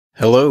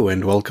Hello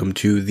and welcome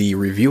to the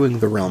Reviewing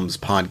the Realms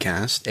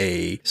podcast,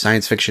 a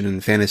science fiction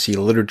and fantasy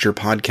literature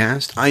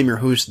podcast. I'm your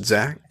host,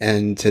 Zach,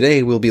 and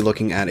today we'll be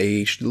looking at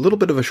a little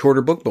bit of a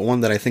shorter book, but one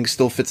that I think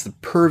still fits the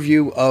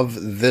purview of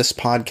this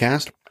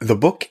podcast. The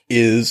book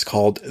is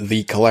called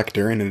The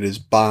Collector, and it is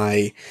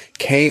by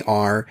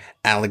K.R.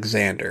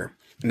 Alexander.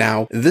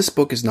 Now, this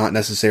book is not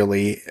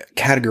necessarily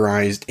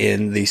categorized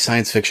in the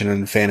science fiction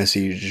and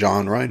fantasy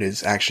genre. It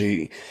is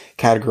actually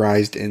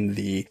categorized in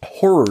the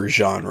horror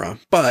genre,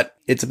 but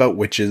it's about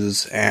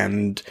witches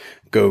and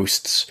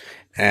ghosts,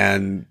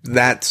 and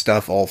that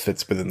stuff all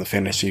fits within the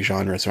fantasy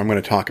genre, so I'm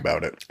going to talk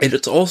about it.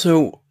 It's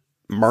also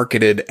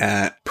marketed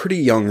at pretty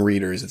young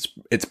readers.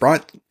 It's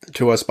brought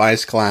to us by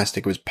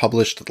Scholastic. It was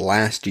published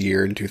last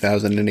year in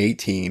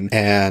 2018,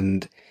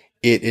 and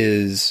it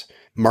is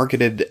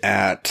marketed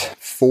at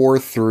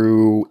 4th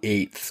through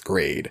 8th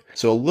grade.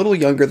 So a little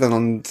younger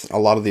than a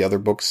lot of the other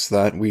books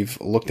that we've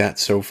looked at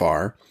so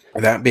far.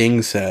 That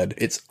being said,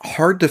 it's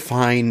hard to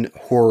find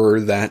horror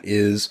that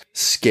is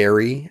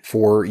scary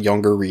for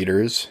younger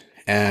readers,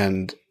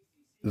 and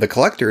The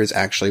Collector is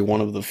actually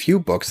one of the few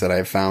books that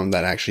I've found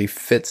that actually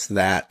fits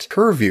that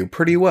purview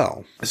pretty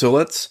well. So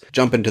let's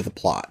jump into the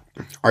plot.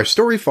 Our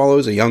story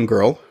follows a young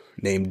girl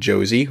named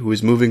Josie, who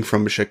is moving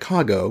from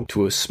Chicago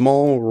to a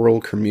small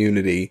rural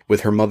community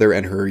with her mother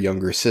and her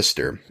younger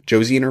sister.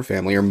 Josie and her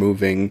family are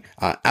moving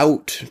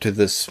out to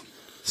this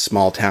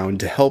small town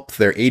to help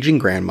their aging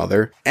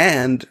grandmother,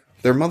 and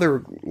their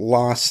mother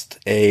lost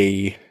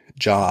a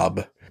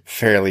job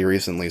fairly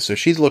recently, so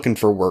she's looking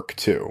for work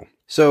too.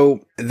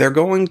 So they're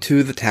going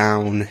to the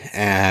town,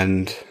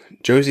 and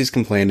Josie's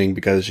complaining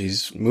because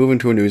she's moving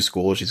to a new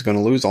school, she's going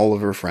to lose all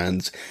of her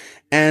friends,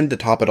 and to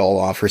top it all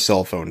off, her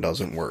cell phone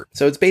doesn't work.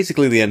 So it's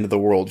basically the end of the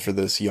world for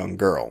this young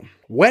girl.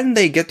 When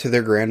they get to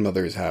their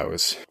grandmother's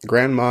house,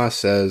 Grandma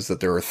says that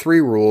there are 3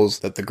 rules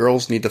that the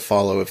girls need to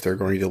follow if they're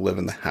going to live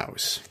in the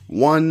house.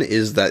 1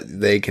 is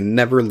that they can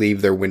never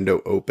leave their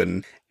window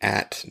open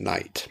at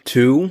night.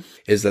 2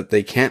 is that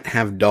they can't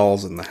have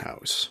dolls in the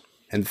house.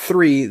 And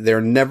 3,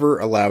 they're never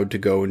allowed to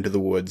go into the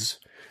woods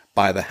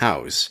by the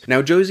house.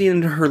 Now, Josie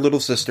and her little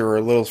sister are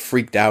a little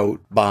freaked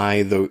out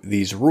by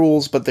these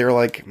rules, but they're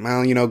like,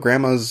 well, you know,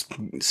 Grandma's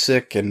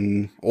sick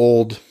and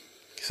old,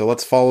 so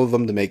let's follow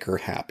them to make her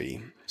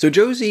happy. So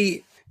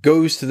Josie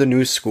goes to the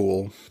new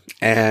school,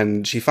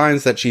 and she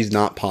finds that she's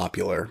not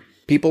popular.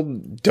 People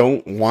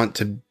don't want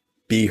to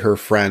be her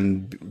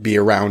friend, be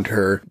around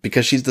her,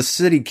 because she's the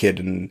city kid,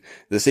 and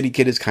the city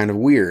kid is kind of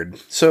weird.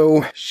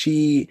 So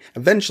she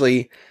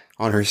eventually,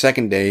 on her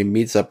second day,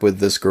 meets up with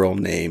this girl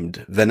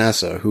named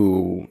Vanessa,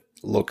 who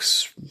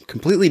looks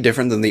completely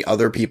different than the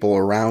other people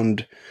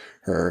around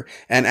her,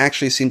 and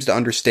actually seems to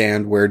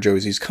understand where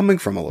Josie's coming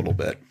from a little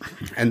bit.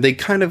 And they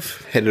kind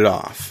of hit it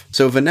off.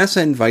 So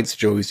Vanessa invites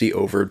Josie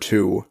over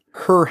to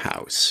her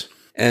house.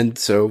 And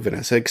so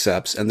Vanessa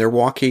accepts, and they're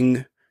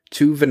walking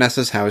to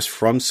Vanessa's house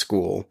from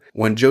school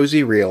when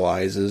Josie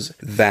realizes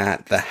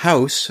that the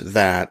house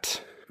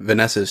that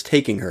Vanessa is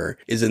taking her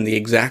is in the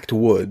exact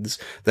woods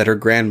that her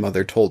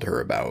grandmother told her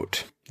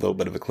about. A little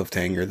bit of a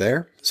cliffhanger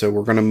there. So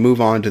we're going to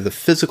move on to the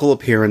physical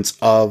appearance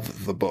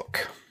of the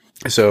book.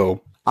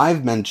 So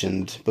I've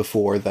mentioned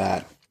before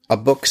that a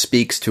book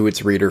speaks to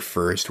its reader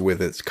first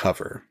with its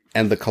cover.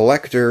 And The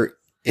Collector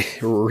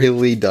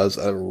really does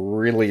a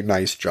really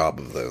nice job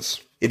of this.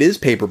 It is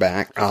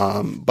paperback,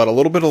 but a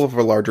little bit of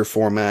a larger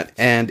format,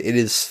 and it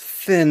is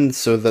thin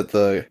so that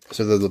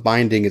the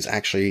binding is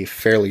actually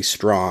fairly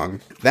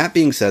strong. That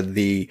being said,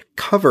 the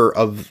cover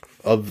of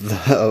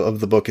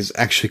the book is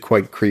actually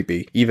quite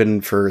creepy,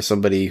 even for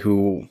somebody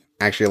who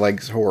actually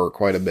likes horror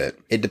quite a bit.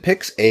 It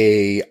depicts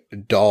a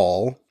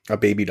doll, a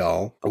baby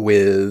doll,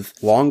 with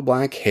long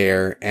black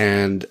hair,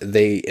 and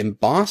they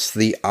emboss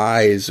the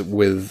eyes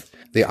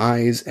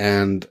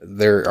and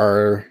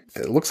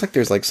it looks like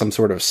there's like some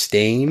sort of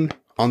stain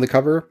on the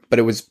cover, but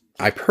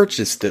I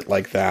purchased it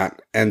like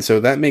that, and so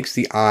that makes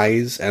the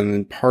eyes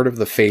and part of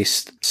the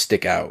face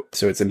stick out.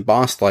 So it's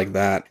embossed like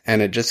that,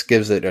 and it just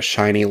gives it a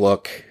shiny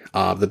look.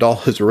 The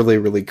doll is really,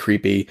 really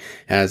creepy. It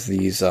has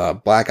these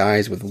black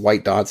eyes with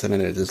white dots in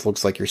it. It just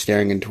looks like you're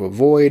staring into a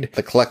void.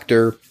 The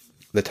Collector,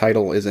 the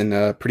title is in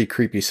a pretty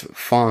creepy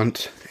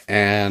font,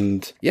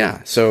 and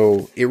yeah,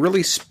 so it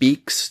really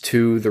speaks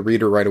to the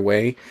reader right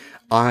away.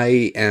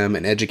 I am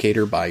an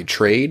educator by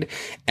trade,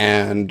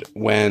 and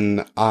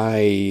when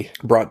I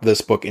brought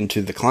this book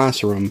into the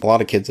classroom, a lot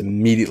of kids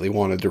immediately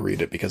wanted to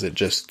read it because it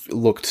just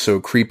looked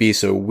so creepy,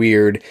 so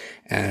weird,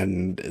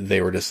 and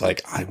they were just like,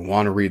 I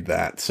want to read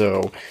that.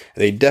 So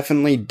they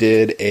definitely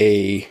did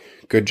a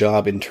good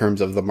job in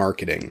terms of the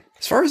marketing.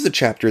 As far as the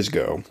chapters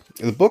go,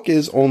 the book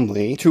is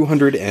only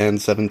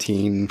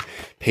 217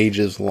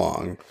 pages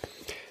long.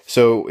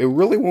 So it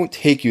really won't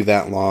take you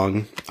that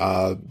long.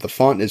 The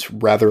font is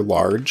rather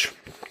large.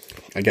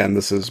 Again,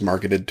 this is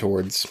marketed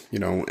towards,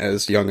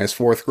 as young as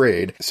 4th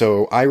grade.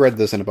 So I read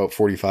this in about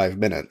 45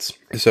 minutes.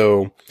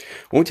 So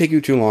it won't take you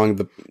too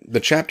long. The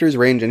chapters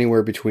range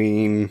anywhere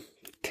between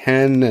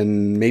 10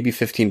 and maybe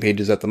 15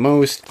 pages at the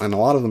most, and a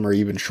lot of them are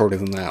even shorter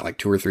than that, like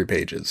 2 or 3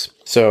 pages.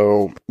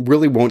 So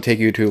really won't take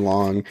you too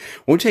long,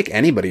 won't take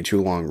anybody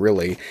too long,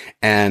 really,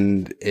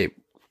 and it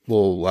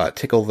will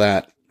tickle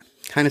that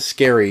kind of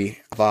scary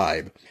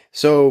vibe.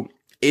 So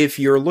if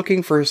you're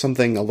looking for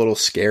something a little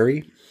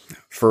scary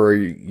for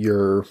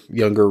your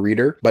younger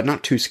reader, but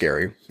not too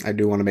scary, I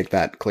do want to make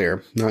that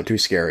clear, not too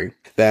scary,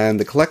 then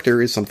The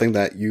Collector is something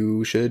that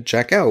you should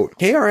check out.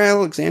 K.R.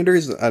 Alexander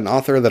is an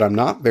author that I'm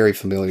not very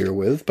familiar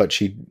with,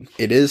 but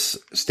it is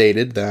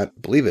stated that, I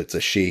believe it's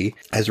a she,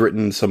 has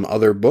written some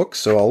other books,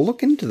 so I'll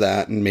look into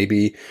that and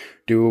maybe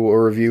do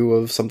a review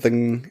of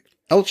something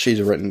else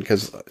she's written,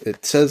 because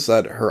it says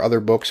that her other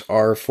books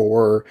are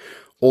for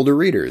older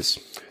readers,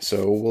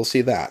 so we'll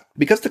see that.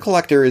 Because The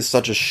Collector is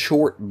such a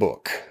short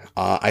book,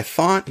 I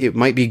thought it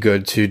might be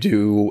good to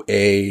do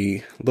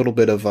a little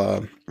bit of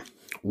a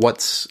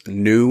what's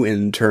new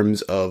in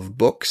terms of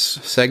books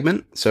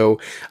segment. So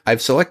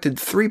I've selected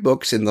 3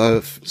 books in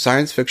the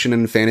science fiction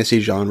and fantasy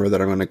genre that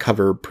I'm going to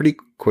cover pretty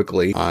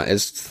quickly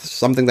as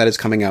something that is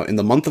coming out in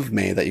the month of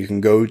May that you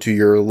can go to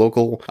your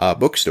local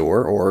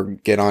bookstore or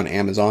get on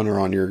Amazon or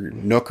on your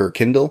Nook or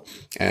Kindle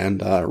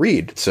and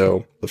read.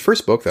 So the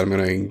first book that I'm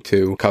going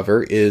to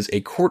cover is A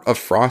Court of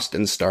Frost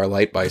and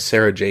Starlight by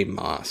Sarah J.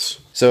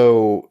 Maas.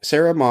 So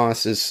Sarah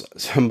Maas is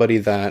somebody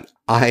that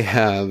I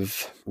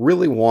have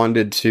really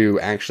wanted to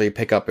actually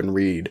pick up and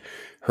read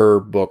her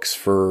books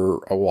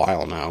for a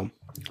while now,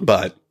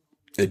 but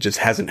it just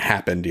hasn't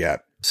happened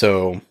yet.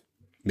 So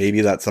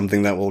maybe that's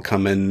something that will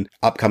come in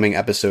upcoming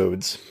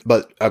episodes.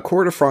 But A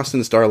Court of Frost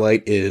and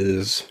Starlight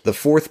is the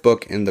 4th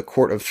book in the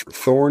Court of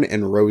Thorn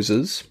and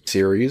Roses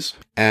series,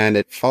 and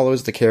it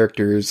follows the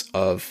characters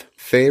of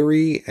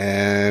Fairy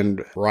and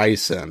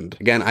Rysand.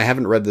 Again, I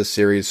haven't read this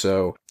series,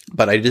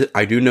 but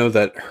I do know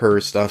that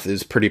her stuff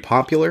is pretty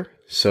popular.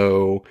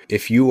 So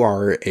if you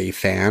are a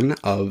fan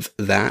of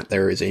that,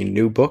 there is a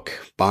new book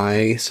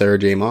by Sarah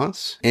J.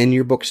 Maas in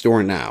your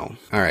bookstore now.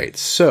 All right,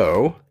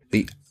 so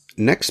the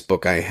next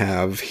book I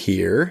have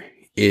here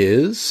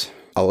is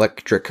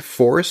Electric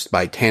Forest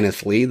by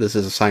Tanith Lee. This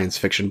is a science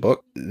fiction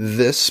book.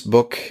 This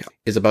book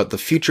is about the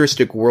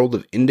futuristic world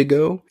of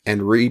indigo,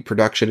 and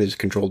reproduction is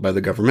controlled by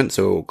the government,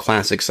 so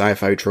classic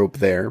sci-fi trope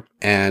there.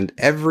 And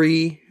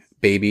every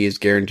baby is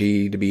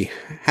guaranteed to be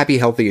happy,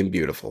 healthy, and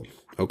beautiful.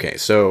 Okay,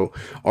 so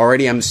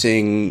already I'm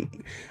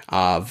seeing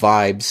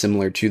vibes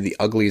similar to The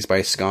Uglies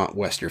by Scott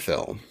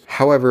Westerfeld.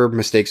 However,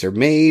 mistakes are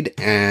made,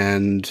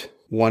 and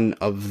one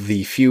of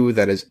the few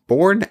that is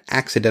born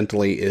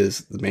accidentally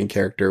is the main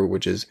character,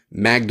 which is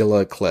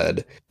Magdala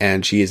Kled,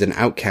 and she is an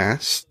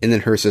outcast in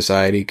her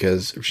society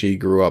because she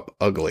grew up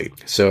ugly.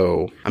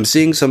 So I'm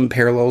seeing some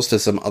parallels to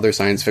some other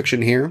science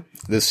fiction here.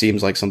 This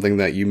seems like something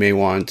that you may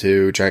want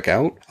to check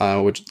out,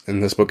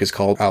 and this book is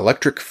called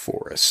Electric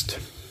Forest.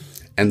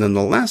 And then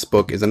the last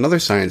book is another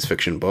science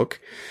fiction book.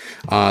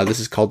 This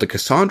is called The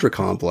Cassandra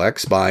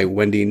Complex by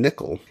Wendy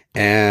Nickel.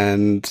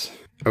 And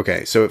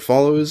okay, so it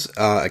follows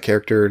a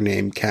character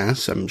named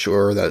Cass, I'm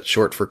sure that's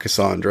short for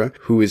Cassandra,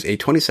 who is a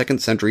 22nd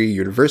century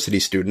university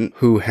student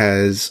who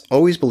has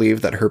always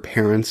believed that her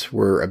parents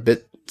were a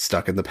bit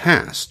stuck in the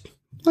past.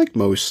 Like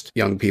most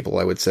young people,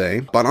 I would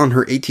say. But on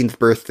her 18th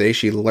birthday,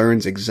 she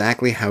learns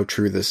exactly how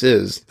true this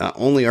is. Not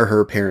only are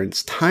her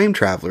parents time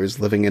travelers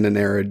living in an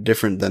era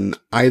different than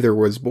either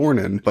was born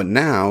in, but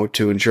now,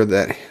 to ensure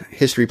that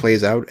history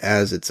plays out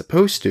as it's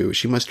supposed to,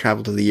 she must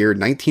travel to the year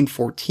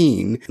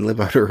 1914 and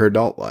live out her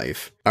adult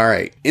life.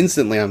 Alright,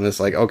 instantly I'm just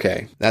like,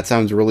 okay, that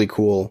sounds really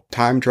cool.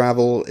 Time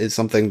travel is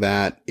something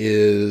that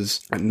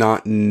is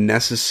not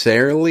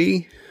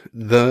necessarily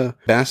the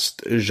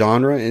best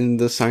genre in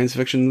the science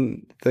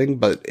fiction thing,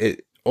 but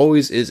it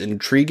always is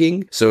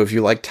intriguing. So if you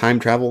like time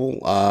travel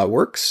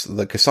works,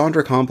 The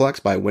Cassandra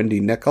Complex by Wendy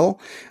Nickel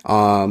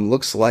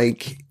looks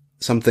like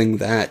something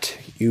that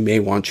you may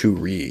want to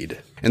read.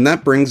 And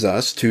that brings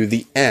us to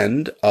the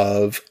end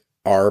of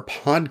our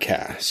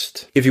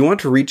podcast. If you want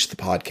to reach the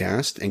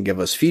podcast and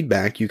give us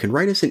feedback, you can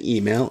write us an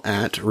email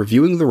at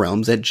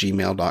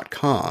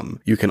reviewingtherealms@gmail.com.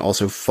 You can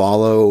also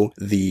follow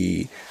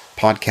the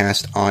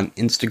podcast on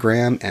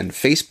Instagram and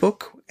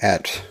Facebook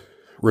at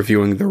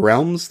Reviewing the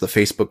Realms. The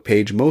Facebook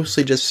page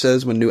mostly just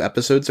says when new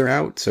episodes are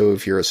out, so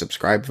if you're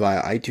subscribed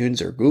via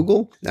iTunes or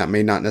Google, that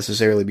may not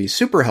necessarily be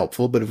super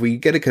helpful, but if we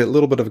get a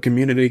little bit of a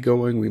community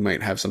going, we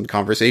might have some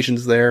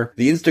conversations there.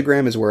 The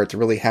Instagram is where it's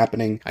really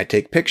happening. I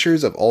take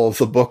pictures of all of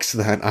the books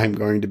that I'm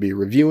going to be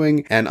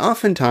reviewing, and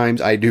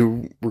oftentimes I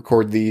do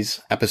record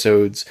these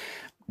episodes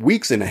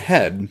weeks in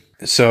ahead,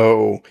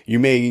 so you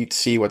may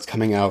see what's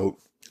coming out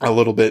a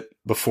little bit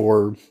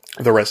before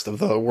the rest of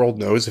the world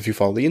knows if you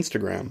follow the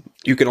Instagram.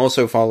 You can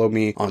also follow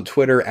me on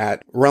Twitter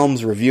at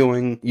Realms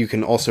Reviewing. You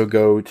can also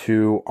go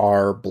to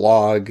our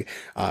blog,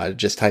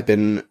 just type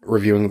in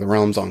Reviewing the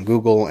Realms on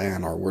Google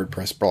and our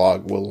WordPress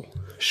blog will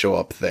show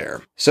up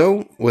there.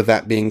 So, with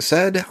that being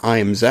said, I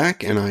am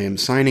Zach and I am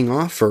signing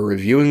off for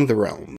Reviewing the Realms.